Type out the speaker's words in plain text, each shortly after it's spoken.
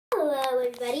Hello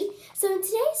everybody. So in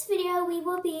today's video I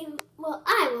will be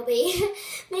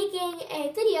making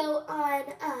a video on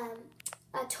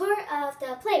a tour of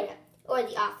the playroom or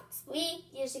the office. We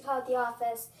usually call it the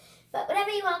office, but whatever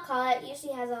you want to call it.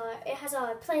 Usually has all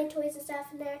our play toys and stuff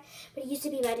in there, but it used to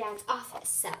be my dad's office,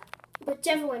 so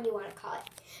whichever one you want to call it.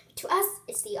 But to us,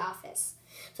 it's the office.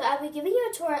 So I'll be giving you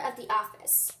a tour of the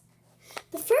office.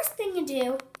 The first thing you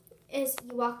do is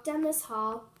you walk down this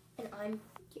hall, and on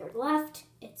your left,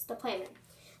 it's the playroom.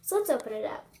 So let's open it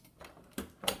up.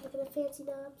 Look at the fancy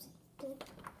knobs.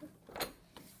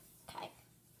 Okay.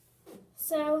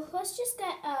 So let's just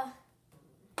get a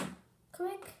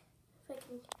quick, if I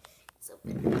can get this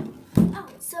open. Oh,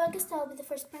 so I guess that'll be the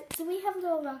first part. So we have a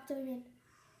little rock that we made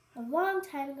a long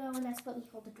time ago, and that's what we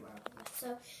hold the door open with.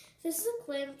 So this is a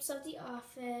glimpse of the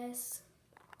office.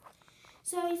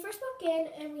 So you first walk in,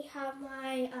 and we have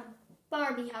my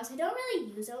Barbie house. I don't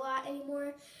really use it a lot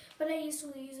anymore, but I used to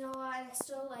use it a lot, and I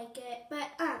still like it. But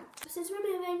since we're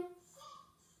moving,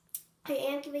 I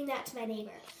am giving that to my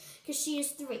neighbor because she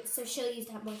used 3, so she'll use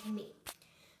that more than me.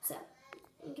 So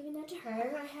I'm giving that to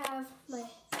her. I have my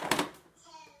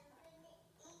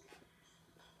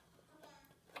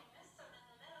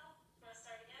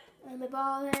my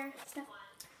ball there, stuff.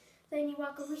 Then you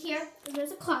walk over here, and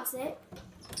there's a closet.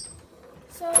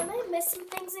 So I might miss some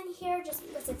things in here just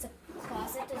because it's a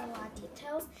closet. There's a lot of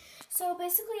details. So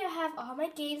basically I have all my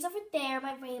games over there,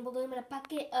 my rainbow balloon, and a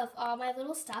bucket of all my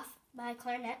little stuff, my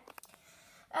clarinet.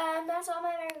 That's all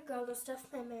my American Girl stuff,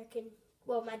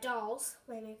 my dolls,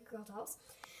 my American Girl dolls.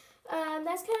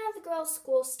 That's kind of the girls'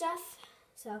 school stuff.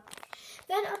 So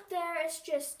then up there is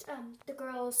just the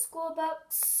girls' school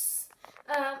books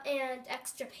and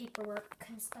extra paperwork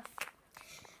and stuff.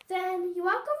 Then you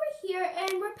walk over here,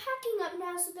 and we're packing up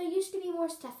now, so there used to be more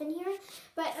stuff in here.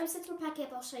 But since we're packing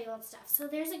up, I'll show you all the stuff. So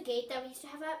there's a gate that we used to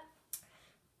have up.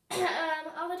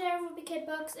 All the Dare Ruby Kid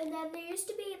books, and then there used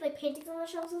to be like paintings on the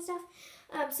shelves and stuff.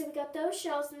 So we got those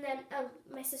shelves, and then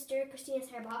my sister Christina's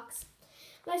hair box.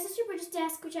 My sister Bridget's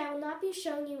desk, which I will not be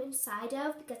showing you inside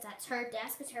of because that's her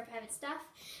desk, it's her private stuff.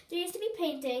 There used to be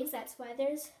paintings, that's why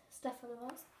there's stuff on the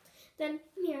walls. Then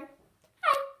here,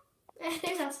 hi,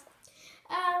 there's us.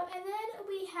 And then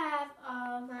we have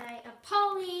my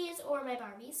Polly's or my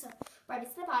Barbies. So Barbie's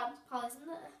at the bottom, Polly's in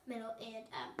the middle, and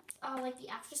all like the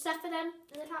extra stuff for them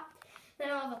in the top.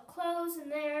 Then all the clothes in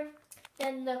there,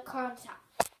 then the car on the top.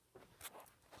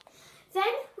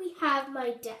 Then we have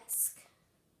my desk,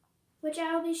 which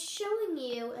I will be showing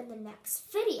you in the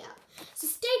next video. So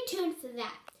stay tuned for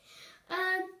that.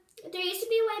 There used to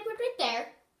be a whiteboard right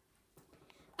there,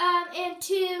 and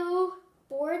 2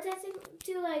 boards, I think,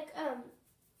 2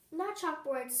 not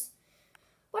chalkboards.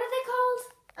 What are they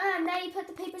called? Now you put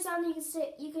the papers on.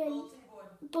 You can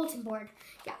bulletin board.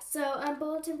 Yeah. So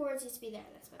bulletin boards used to be there.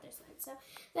 That's what they're saying. So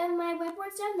then my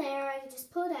whiteboard's down there. I can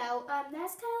just pull it out. That's kind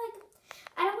of like,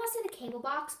 I don't want to say the cable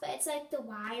box, but it's like the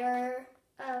wire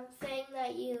thing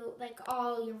that you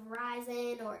all your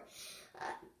Verizon or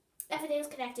everything's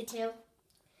connected to.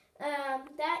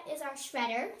 That is our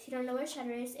shredder. If you don't know what a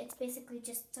shredder is, it's basically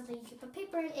just something you can put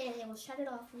paper in, and it will shred it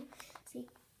off. And see,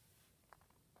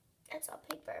 that's all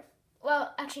paper.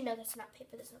 Well, actually, no, that's not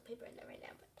paper. There's no paper in there right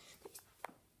now. But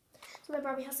so my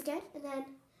Barbie house again, and then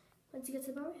once you get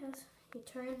to the Barbie house, you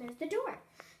turn, and there's the door.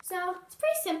 So it's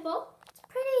pretty simple. It's a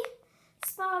pretty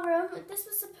small room. This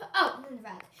was in the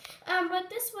back. But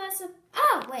this was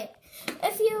oh wait,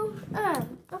 if you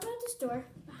open this door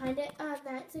behind it,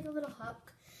 that's like a little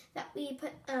hook that we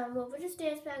put Wilbur's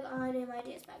dance bag on, and my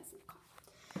dance bag's in the car.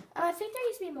 I think there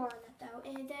used to be more on that though,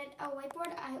 and then a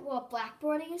whiteboard. A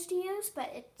blackboard I used to use, but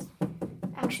it's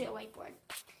actually a whiteboard.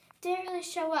 Didn't really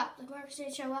show up. The markers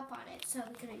didn't show up on it, so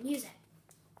we couldn't use it.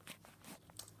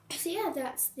 So yeah,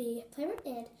 that's the playroom,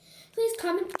 and please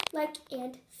comment, like,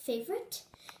 and favorite,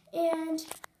 and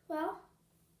well,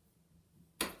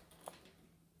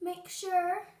 make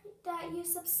sure that you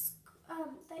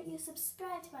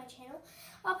subscribe to my channel.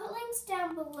 I'll put links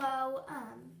down below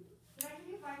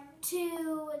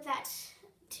to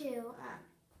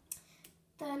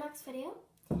the next video.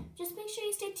 Just make sure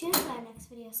you stay tuned for that next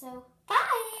video. So bye!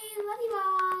 Love you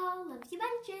all! Love you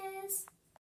bunches!